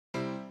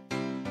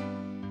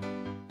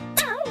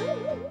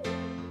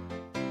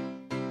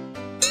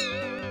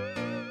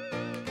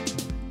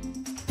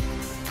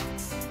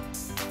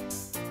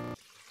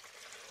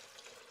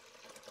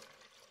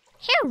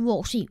Here,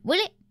 Wall Street, will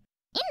it?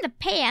 In the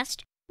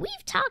past,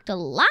 we've talked a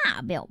lot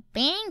about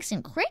banks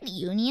and credit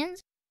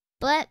unions,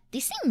 but they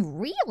seem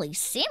really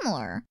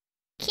similar.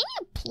 Can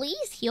you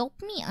please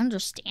help me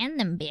understand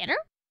them better?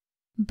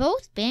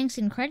 Both banks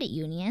and credit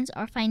unions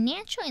are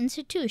financial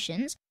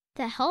institutions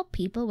that help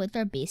people with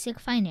their basic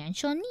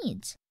financial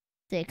needs.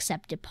 They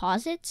accept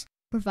deposits,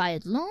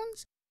 provide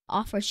loans,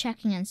 offer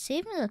checking and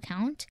savings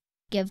accounts,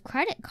 give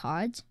credit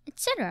cards,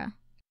 etc.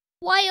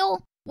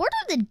 Well, what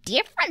are the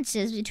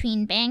differences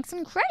between banks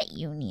and credit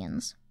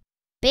unions?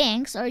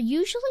 Banks are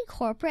usually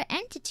corporate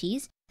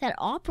entities that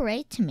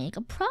operate to make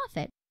a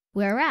profit,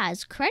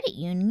 whereas credit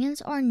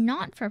unions are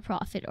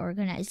not-for-profit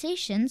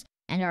organizations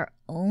and are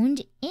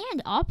owned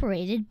and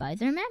operated by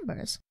their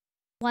members.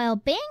 While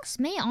banks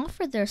may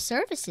offer their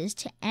services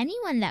to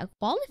anyone that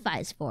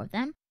qualifies for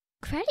them,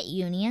 credit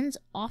unions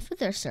offer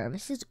their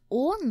services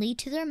only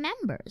to their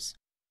members.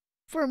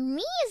 For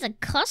me as a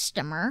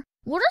customer,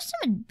 what are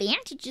some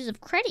advantages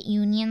of credit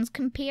unions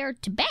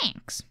compared to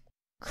banks?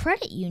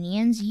 Credit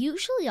unions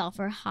usually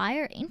offer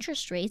higher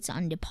interest rates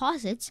on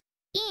deposits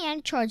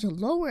and charge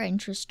lower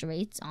interest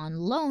rates on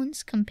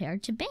loans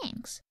compared to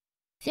banks.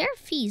 Their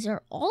fees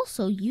are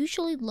also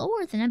usually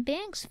lower than a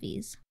bank's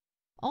fees.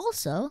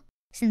 Also,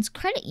 since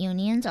credit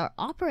unions are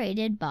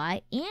operated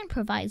by and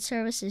provide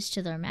services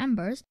to their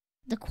members,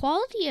 the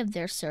quality of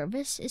their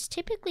service is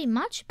typically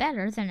much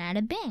better than at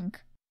a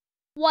bank.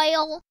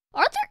 Well,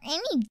 are there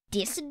any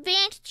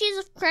disadvantages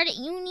of credit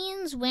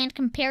unions when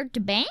compared to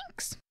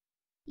banks?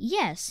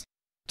 Yes.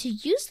 To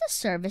use the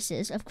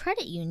services of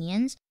credit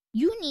unions,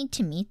 you need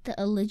to meet the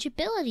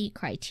eligibility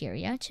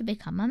criteria to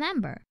become a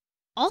member.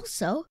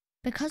 Also,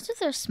 because of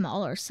their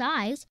smaller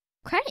size,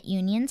 credit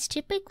unions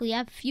typically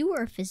have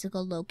fewer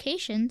physical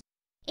locations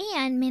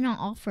and may not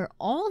offer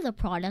all the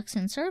products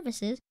and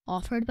services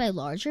offered by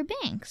larger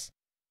banks.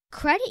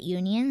 Credit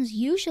unions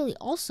usually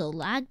also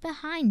lag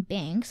behind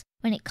banks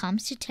when it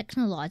comes to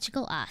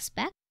technological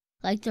aspects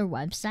like their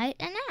website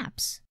and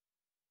apps.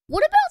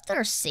 What about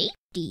their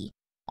safety?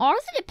 Are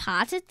the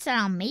deposits that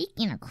I'll make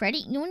in a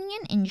credit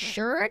union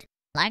insured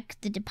like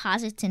the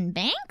deposits in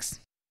banks?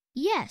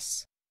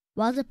 Yes.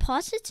 While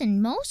deposits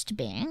in most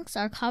banks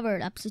are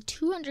covered up to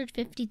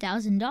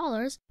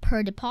 $250,000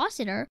 per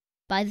depositor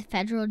by the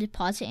Federal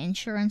Deposit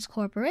Insurance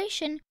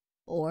Corporation,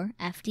 or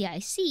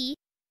FDIC,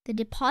 the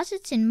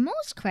deposits in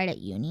most credit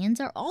unions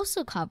are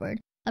also covered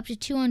up to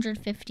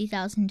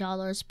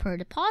 $250,000 per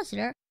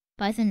depositor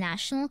by the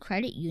National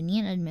Credit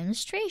Union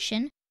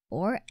Administration,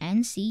 or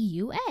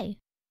NCUA.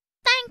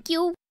 Thank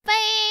you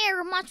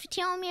very much for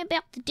telling me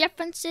about the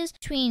differences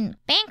between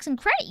banks and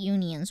credit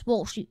unions,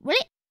 Wall Street, will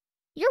it?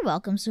 You're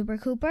welcome, Super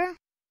Cooper.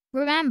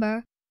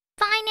 Remember,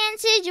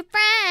 finance is your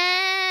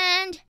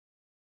friend!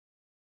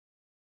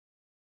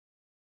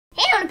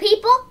 Hey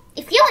people,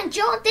 if you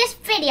enjoyed this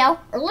video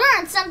or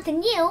learned something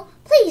new,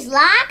 please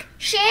like,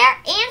 share,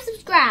 and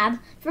subscribe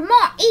for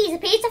more easy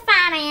piece of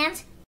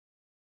finance.